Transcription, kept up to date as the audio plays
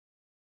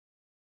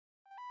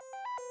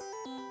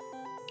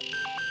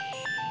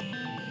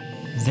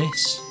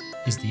This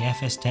is the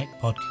FS Tech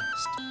Podcast.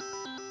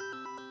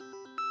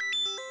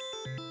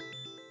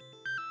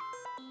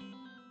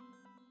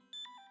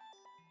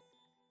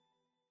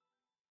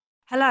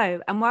 Hello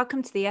and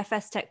welcome to the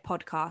FS Tech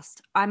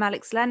Podcast. I'm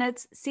Alex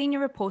Leonards, Senior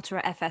Reporter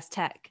at FS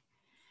Tech.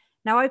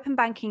 Now, open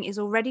banking is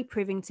already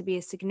proving to be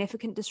a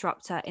significant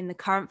disruptor in the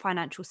current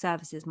financial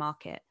services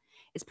market.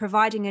 It's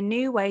providing a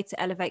new way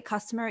to elevate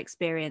customer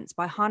experience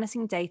by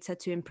harnessing data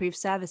to improve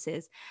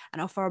services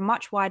and offer a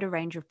much wider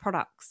range of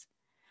products.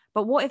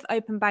 But what if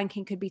open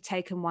banking could be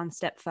taken one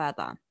step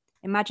further?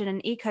 Imagine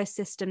an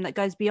ecosystem that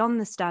goes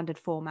beyond the standard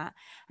format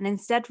and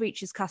instead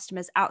reaches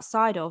customers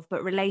outside of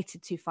but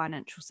related to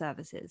financial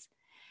services,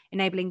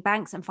 enabling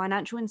banks and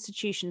financial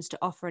institutions to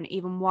offer an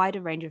even wider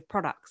range of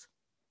products.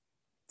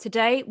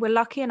 Today, we're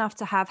lucky enough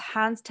to have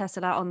Hans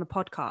Tesselaar on the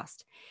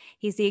podcast.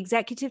 He's the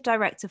Executive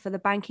Director for the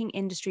Banking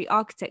Industry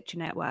Architecture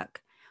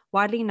Network,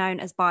 widely known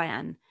as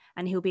BIAN,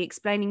 and he'll be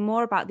explaining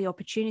more about the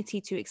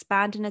opportunity to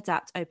expand and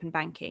adapt open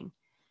banking.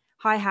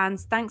 Hi,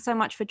 Hans. Thanks so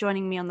much for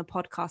joining me on the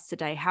podcast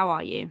today. How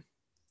are you?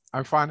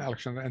 I'm fine,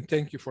 Alexandra, and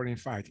thank you for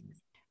inviting me.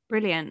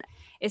 Brilliant.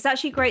 It's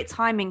actually great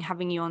timing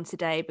having you on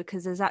today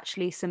because there's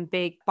actually some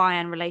big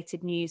BIAN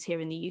related news here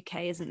in the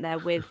UK, isn't there,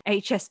 with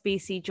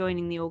HSBC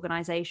joining the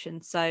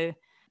organisation. So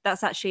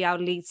that's actually our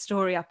lead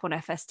story up on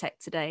FS Tech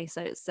today.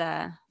 So it's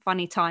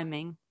funny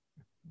timing.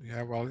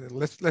 Yeah, well,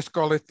 let's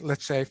call it,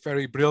 let's say,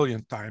 very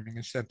brilliant timing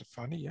instead of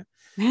funny.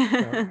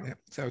 Yeah.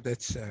 So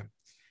that's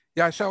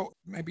so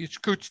maybe it's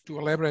good to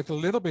elaborate a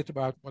little bit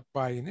about what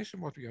BIAN is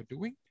and what we are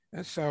doing.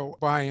 And so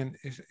BIAN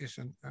is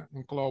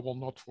a global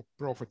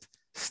not-for-profit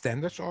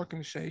standards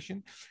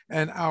organization,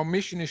 and our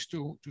mission is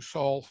to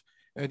solve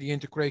the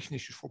integration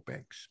issues for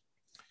banks.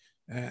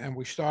 And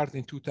we started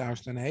in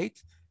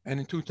 2008, and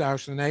in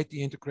 2008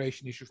 the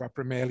integration issues are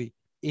primarily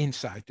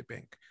inside the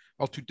bank.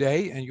 Well,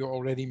 today, and you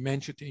already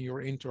mentioned in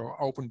your intro,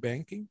 open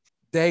banking,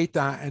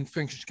 data and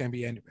functions can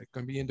be anywhere. It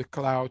can be in the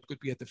cloud, could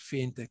be at the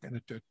fintech and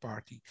a third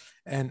party.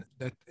 And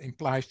that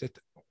implies that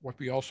what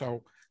we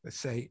also, let's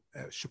say,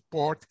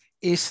 support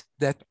is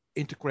that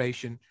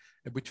integration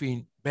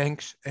between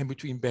banks and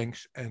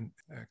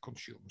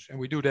consumers. And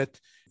we do that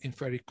in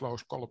very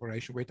close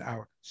collaboration with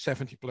our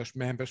 70 plus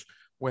members,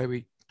 where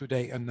we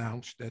today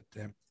announced that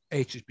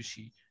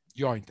HSBC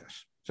joined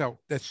us. So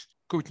that's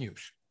good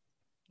news.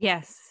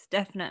 Yes,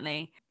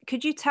 definitely.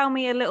 Could you tell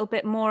me a little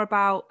bit more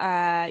about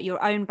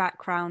your own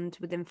background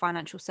within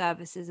financial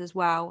services as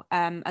well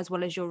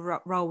as your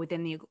role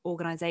within the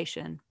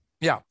organization?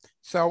 Yeah,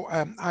 so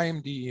I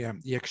am the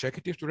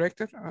executive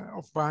director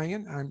of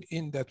BIAN. I'm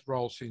in that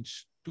role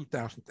since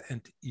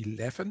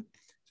 2011,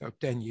 so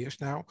 10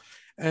 years now.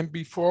 And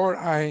before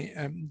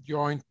I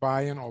joined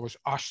BIAN, or was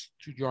asked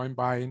to join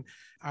BIAN,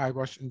 I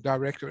was a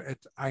director at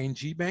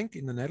ING Bank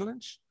in the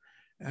Netherlands.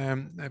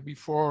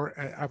 Before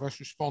I was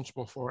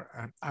responsible for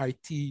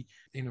IT,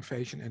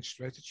 innovation and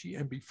strategy.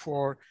 And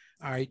before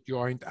I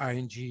joined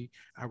ING,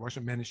 I was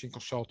a managing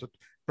consultant,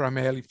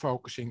 primarily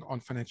focusing on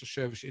financial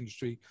service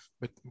industry,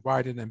 but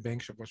wider than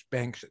banks. It was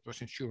banks, it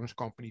was insurance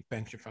company,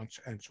 pension funds,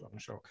 and so on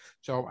and so.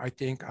 So I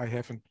think I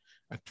have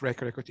a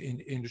track record in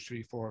the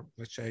industry for,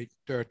 let's say,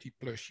 30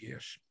 plus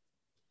years.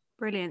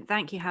 Brilliant.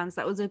 Thank you, Hans.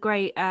 That was a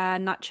great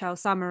nutshell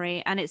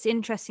summary. And it's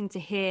interesting to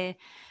hear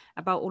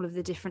about all of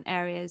the different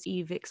areas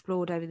you've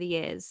explored over the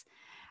years.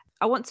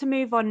 I want to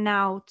move on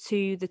now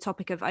to the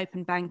topic of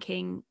open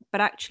banking,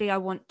 but actually I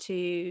want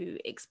to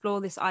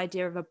explore this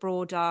idea of a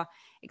broader,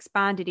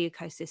 expanded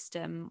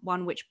ecosystem,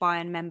 one which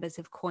BIAN members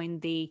have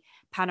coined the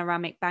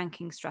panoramic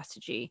banking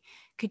strategy.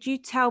 Could you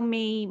tell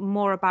me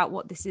more about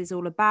what this is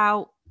all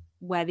about,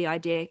 where the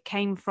idea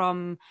came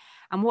from,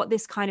 and what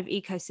this kind of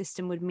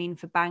ecosystem would mean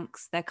for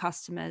banks, their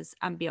customers,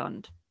 and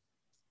beyond?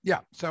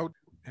 Yeah, so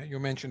you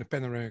mentioned the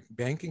panoramic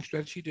banking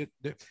strategy.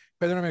 The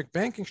panoramic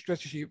banking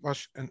strategy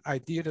was an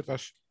idea that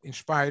was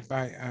inspired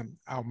by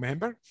our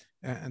member,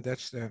 and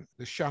that's the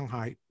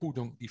Shanghai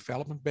Pudong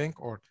Development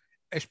Bank, or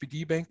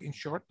SPD Bank in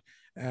short,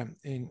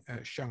 in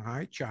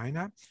Shanghai,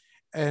 China.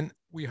 And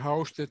we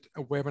hosted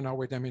a webinar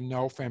with them in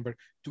November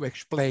to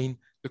explain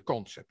the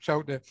concept.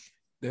 So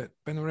the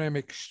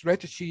panoramic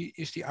strategy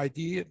is the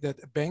idea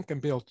that a bank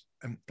can build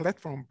a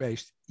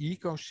platform-based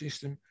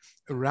ecosystem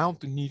around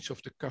the needs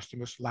of the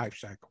customer's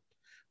lifecycle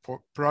for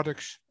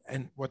products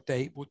and what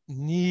they would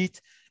need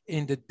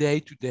in the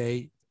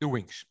day-to-day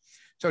doings.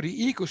 So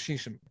the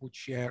ecosystem would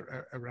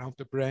share around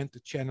the brand, the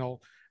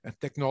channel,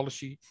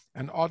 technology,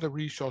 and other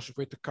resources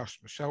with the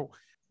customer. So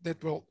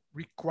that will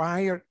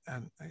require,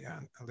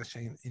 let's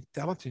say, an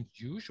intelligent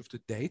use of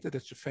the data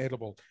that's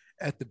available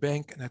at the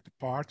bank and at the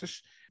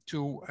partners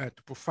to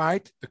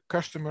provide the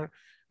customer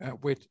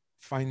with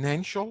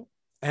financial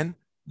and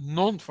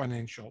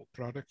non-financial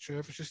product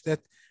services that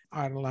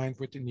are aligned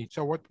with the needs.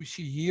 So what we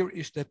see here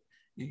is that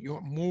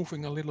you're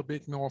moving a little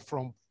bit more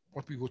from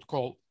what we would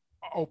call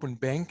open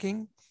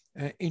banking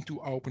into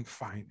open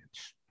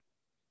finance.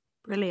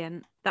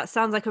 Brilliant. That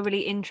sounds like a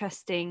really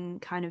interesting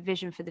kind of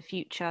vision for the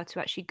future, to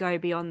actually go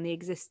beyond the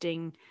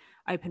existing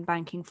open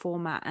banking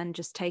format and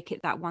just take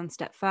it that one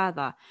step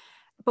further.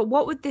 But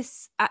what would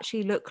this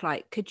actually look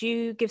like? Could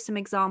you give some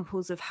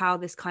examples of how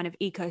this kind of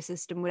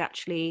ecosystem would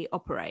actually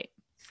operate?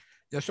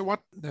 Yeah, so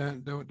what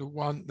the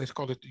one, let's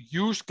call it the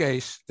use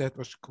case that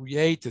was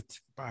created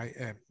by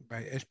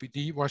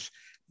SPD was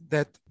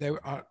that they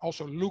are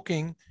also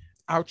looking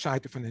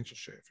outside the financial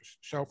service.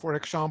 So for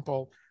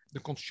example,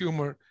 the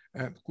consumer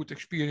could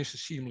experience a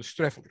seamless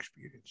travel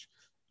experience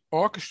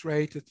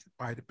orchestrated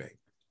by the bank.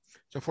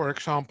 So for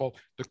example,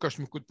 the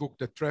customer could book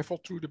the travel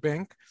through the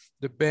bank.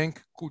 The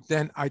bank could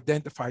then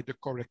identify the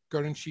correct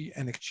currency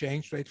and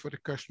exchange rate for the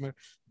customer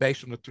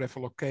based on the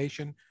travel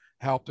location,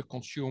 help the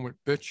consumer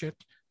budget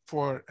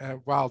for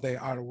while they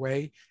are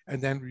away,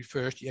 and then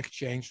reverse the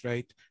exchange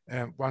rate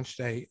once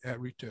they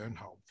return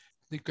home.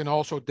 They can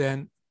also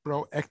then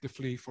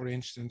proactively, for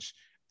instance,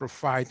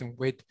 provide them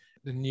with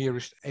the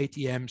nearest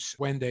ATMs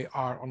when they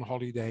are on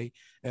holiday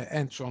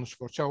and so on and so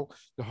forth. So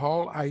the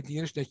whole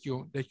idea is that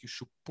you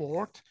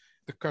support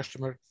the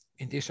customer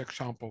in this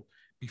example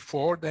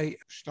before they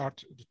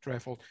start the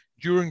travel,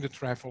 during the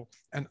travel,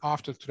 and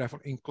after the travel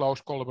in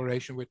close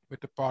collaboration with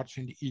the partners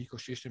in the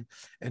ecosystem.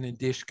 And in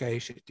this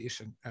case, it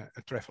is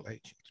a travel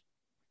agent.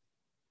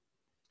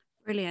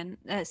 Brilliant.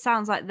 It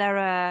sounds like there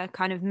are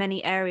kind of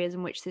many areas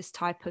in which this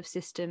type of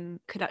system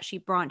could actually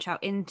branch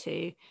out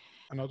into.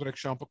 Another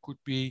example could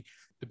be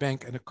the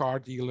bank and a car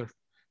dealer.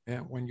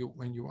 When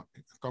you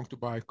come to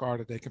buy a car,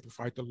 that they can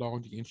provide the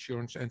loan, the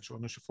insurance, and so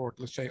on and so forth.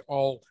 Let's say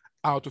all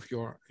out of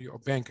your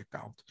bank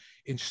account,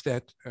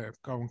 instead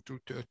going through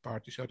third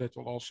parties. So that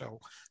will also,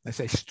 let's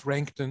say,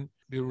 strengthen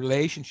the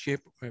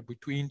relationship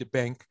between the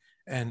bank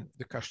and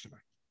the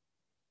customer.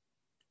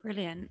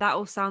 Brilliant. That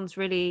all sounds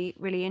really,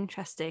 really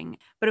interesting.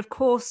 But of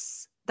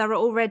course, there are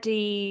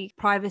already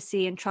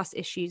privacy and trust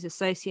issues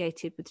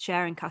associated with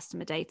sharing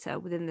customer data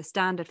within the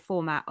standard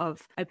format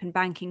of open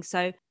banking.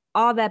 So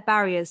are there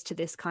barriers to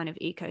this kind of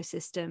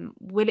ecosystem?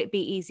 Will it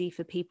be easy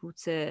for people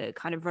to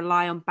kind of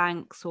rely on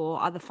banks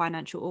or other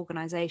financial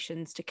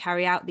organizations to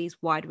carry out these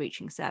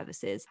wide-reaching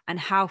services? And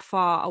how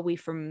far are we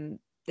from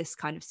this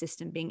kind of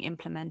system being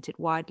implemented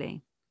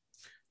widely?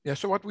 Yeah,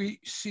 so what we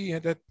see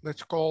that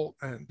let's call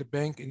the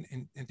bank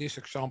in this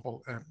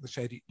example, let's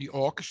say the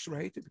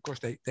orchestrator, because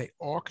they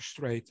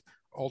orchestrate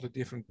all the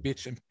different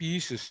bits and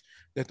pieces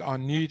that are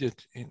needed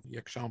in the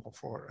example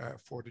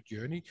for the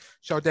journey.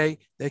 So they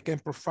can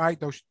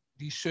provide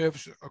these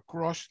services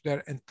across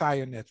their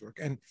entire network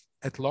and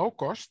at low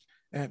cost,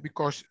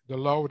 because the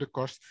lower the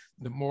cost,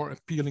 the more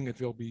appealing it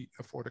will be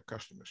for the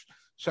customers.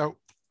 So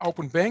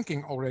open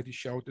banking already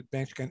showed that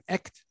banks can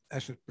act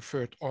as a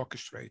preferred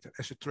orchestrator,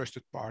 as a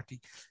trusted party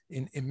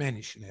in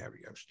many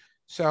scenarios.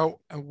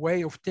 So a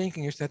way of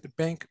thinking is that the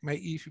bank may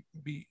even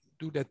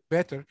do that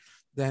better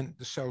than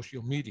the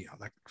social media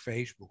like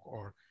Facebook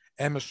or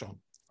Amazon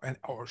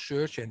or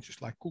search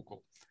engines like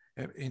Google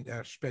in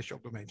their special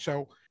domain.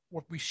 So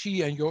what we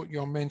see, and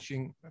you're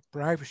mentioning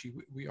privacy,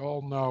 we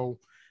all know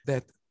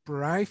that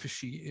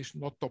privacy is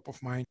not top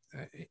of mind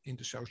in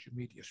the social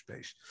media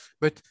space,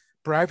 but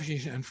privacy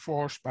is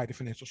enforced by the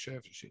financial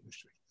services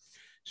industry.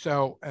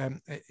 So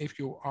if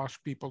you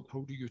ask people,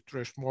 who do you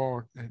trust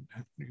more? And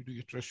do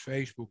you trust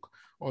Facebook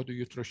or do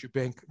you trust your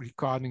bank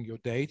regarding your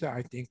data?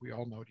 I think we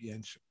all know the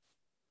answer.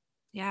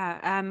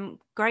 Yeah,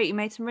 great. You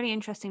made some really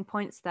interesting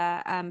points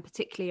there,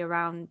 particularly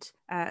around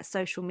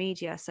social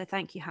media. So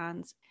thank you,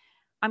 Hans.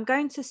 I'm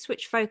going to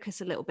switch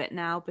focus a little bit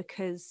now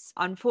because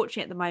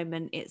unfortunately at the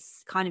moment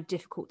it's kind of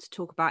difficult to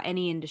talk about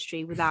any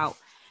industry without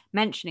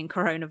mentioning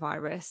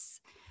coronavirus.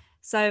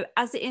 So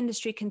as the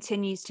industry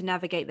continues to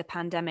navigate the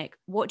pandemic,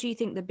 what do you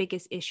think the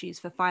biggest issues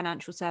for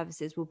financial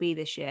services will be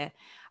this year?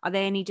 Are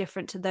they any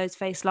different to those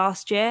faced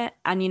last year?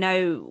 And,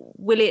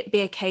 will it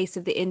be a case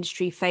of the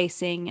industry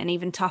facing an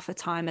even tougher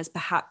time as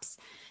perhaps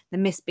the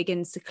mist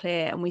begins to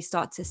clear and we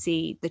start to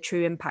see the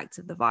true impact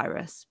of the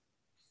virus?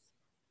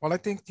 Well, I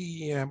think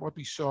what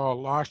we saw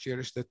last year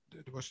is that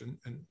there was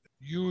a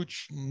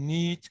huge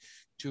need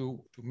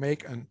to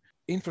make an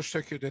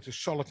infrastructure that is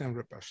solid and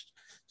robust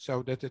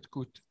so that it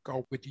could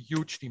cope with the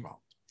huge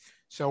demand.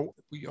 So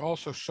we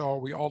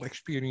all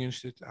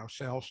experienced it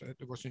ourselves.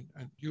 There was a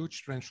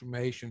huge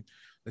transformation,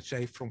 let's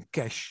say, from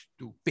cash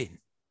to PIN.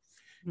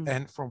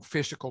 And from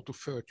physical to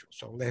virtual,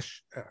 so less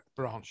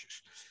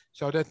branches.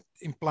 So that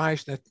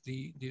implies that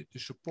the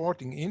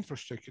supporting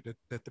infrastructure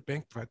that the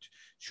bank provides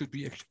should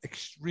be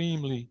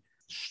extremely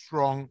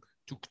strong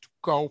to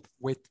cope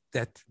with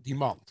that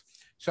demand.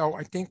 So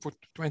I think for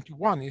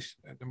 21 is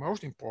the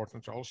most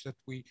important also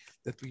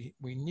that we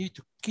need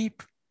to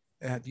keep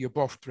the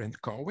above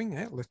trend going.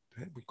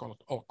 We call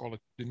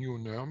it the new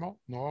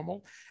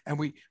normal, and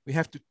we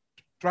have to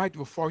try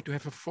to avoid to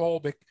have a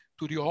fallback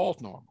to the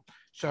old normal.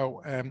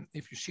 So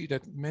if you see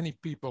that many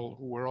people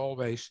who were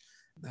always,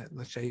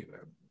 let's say,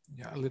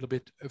 a little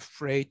bit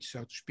afraid, so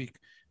to speak,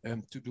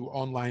 to do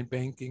online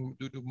banking,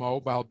 to do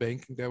mobile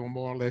banking, they were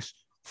more or less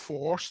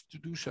forced to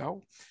do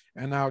so.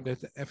 And now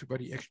that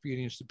everybody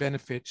experienced the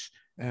benefits,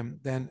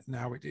 then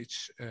now it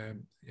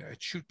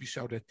should be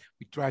so that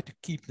we try to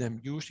keep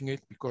them using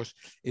it, because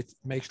it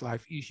makes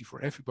life easy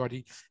for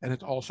everybody, and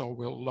it also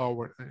will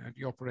lower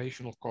the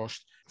operational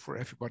cost for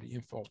everybody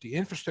involved. The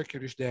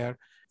infrastructure is there,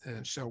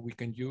 so we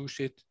can use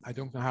it. I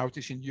don't know how it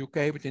is in the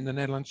UK, but in the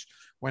Netherlands,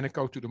 when I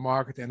go to the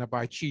market and I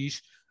buy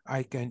cheese,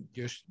 I can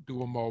just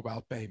do a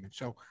mobile payment.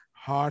 So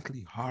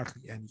hardly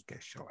any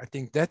cash. So I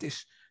think that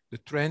is the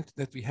trend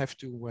that we have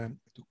to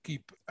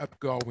keep up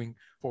going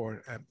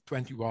for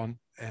 21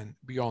 and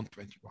beyond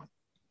 21.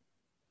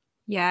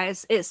 Yeah,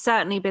 it's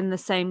certainly been the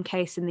same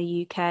case in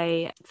the UK.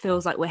 It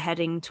feels like we're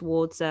heading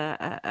towards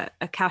a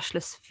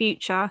cashless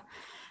future.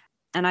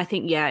 And I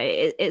think,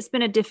 it's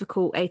been a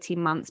difficult 18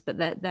 months, but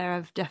there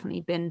have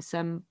definitely been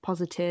some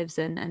positives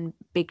and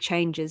big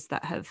changes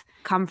that have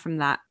come from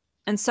that.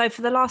 And so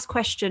for the last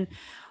question,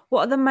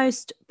 what are the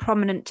most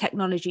prominent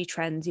technology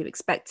trends you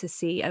expect to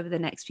see over the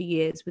next few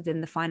years within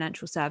the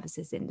financial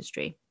services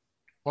industry?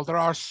 Well, there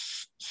are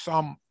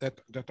some that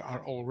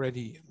are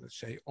already, let's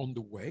say, on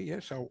the way.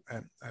 Yeah? So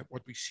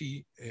what we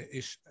see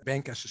is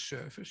bank as a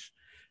service.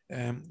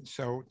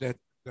 So that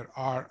there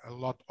are a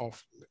lot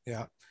of,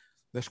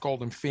 let's call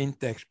them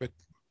fintechs, but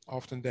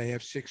often they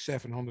have 600,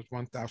 700,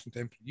 1,000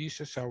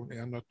 employees. So they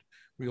are not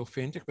real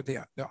fintech, but they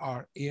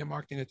are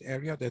earmarked in that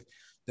area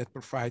that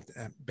provide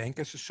bank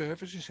as a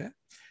services.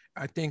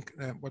 I think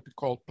what we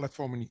call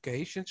platform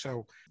communication.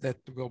 So that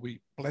there will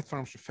be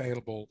platforms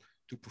available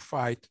to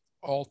provide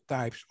all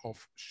types of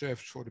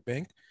service for the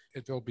bank.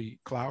 It will be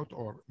cloud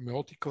or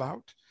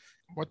multi-cloud.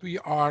 What we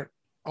are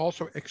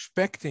also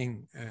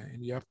expecting in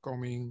the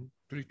upcoming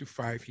 3 to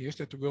 5 years,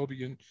 that there will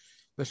be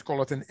let's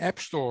call it an app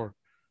store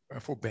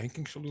for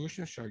banking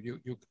solutions. So you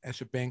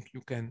as a bank,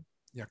 you can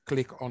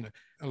click on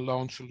a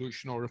loan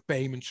solution or a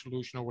payment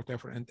solution or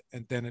whatever, and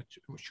then it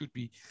should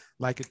be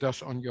like it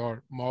does on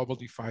your mobile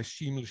device,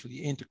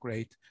 seamlessly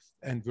integrate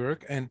and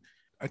work. And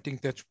I think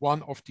that's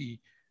one of the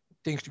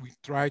things that we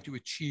try to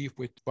achieve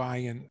with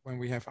BIAN when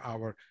we have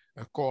our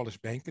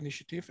Cordless Bank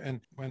initiative. And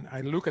when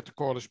I look at the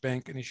Cordless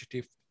Bank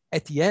initiative,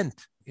 at the end,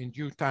 in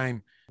due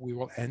time, we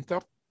will end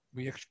up,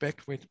 we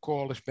expect, with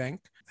Cordless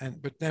Bank.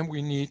 But then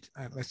we need,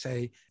 let's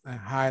say,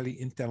 highly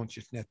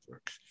intelligent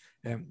networks.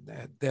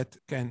 That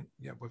can,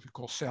 what we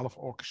call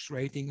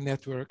self-orchestrating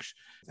networks.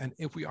 And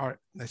if we are,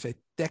 let's say,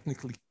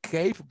 technically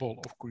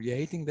capable of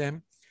creating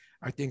them,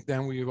 I think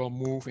then we will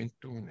move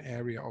into an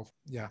area of,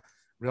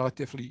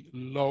 relatively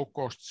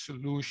low-cost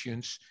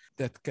solutions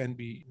that can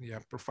be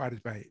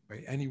provided by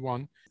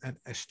anyone. And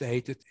as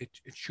stated, it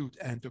should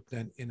end up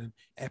then in an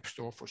app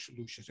store for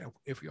solutions. And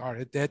if we are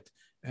at that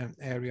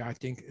area, I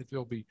think it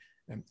will be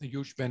a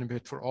huge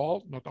benefit for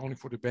all, not only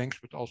for the banks,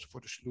 but also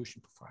for the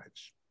solution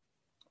providers.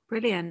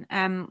 Brilliant.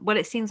 Well,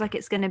 it seems like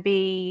it's going to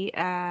be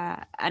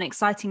an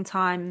exciting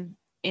time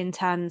in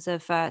terms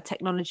of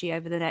technology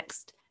over the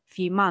next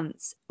few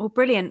months. Well,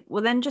 brilliant.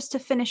 Well, then just to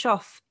finish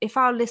off, if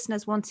our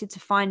listeners wanted to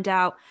find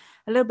out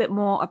a little bit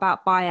more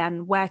about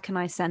BIAN, where can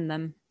I send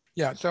them?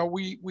 Yeah, so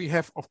we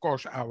have, of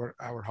course, our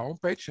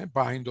homepage,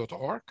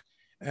 bian.org.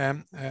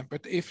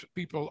 But if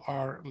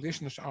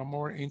listeners are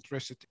more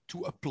interested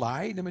to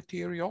apply the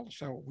material,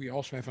 so we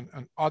also have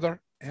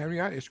another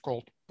area. It's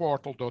called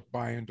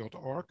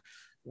portal.bian.org,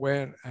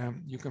 where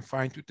you can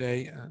find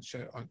today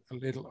a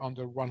little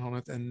under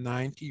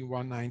 190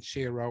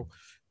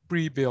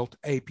 pre-built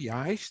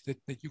APIs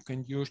that you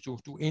can use to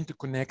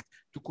interconnect,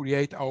 to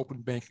create open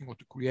banking or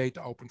to create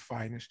open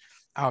finance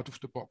out of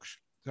the box.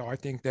 So I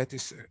think that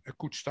is a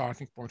good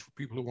starting point for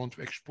people who want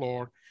to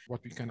explore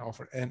what we can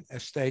offer. And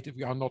as stated,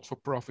 we are not for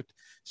profit,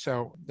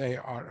 so they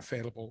are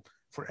available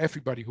for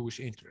everybody who is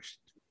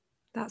interested.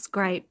 That's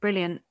great.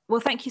 Brilliant.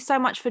 Well, thank you so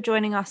much for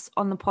joining us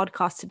on the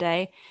podcast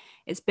today.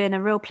 It's been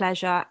a real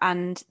pleasure,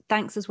 and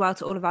thanks as well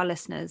to all of our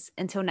listeners.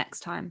 Until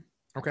next time.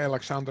 Okay,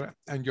 Alexandra,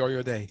 enjoy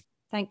your day.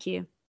 Thank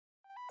you.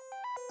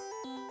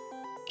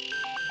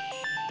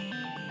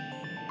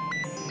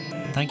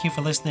 Thank you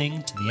for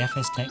listening to the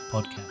FS Tech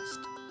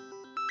podcast.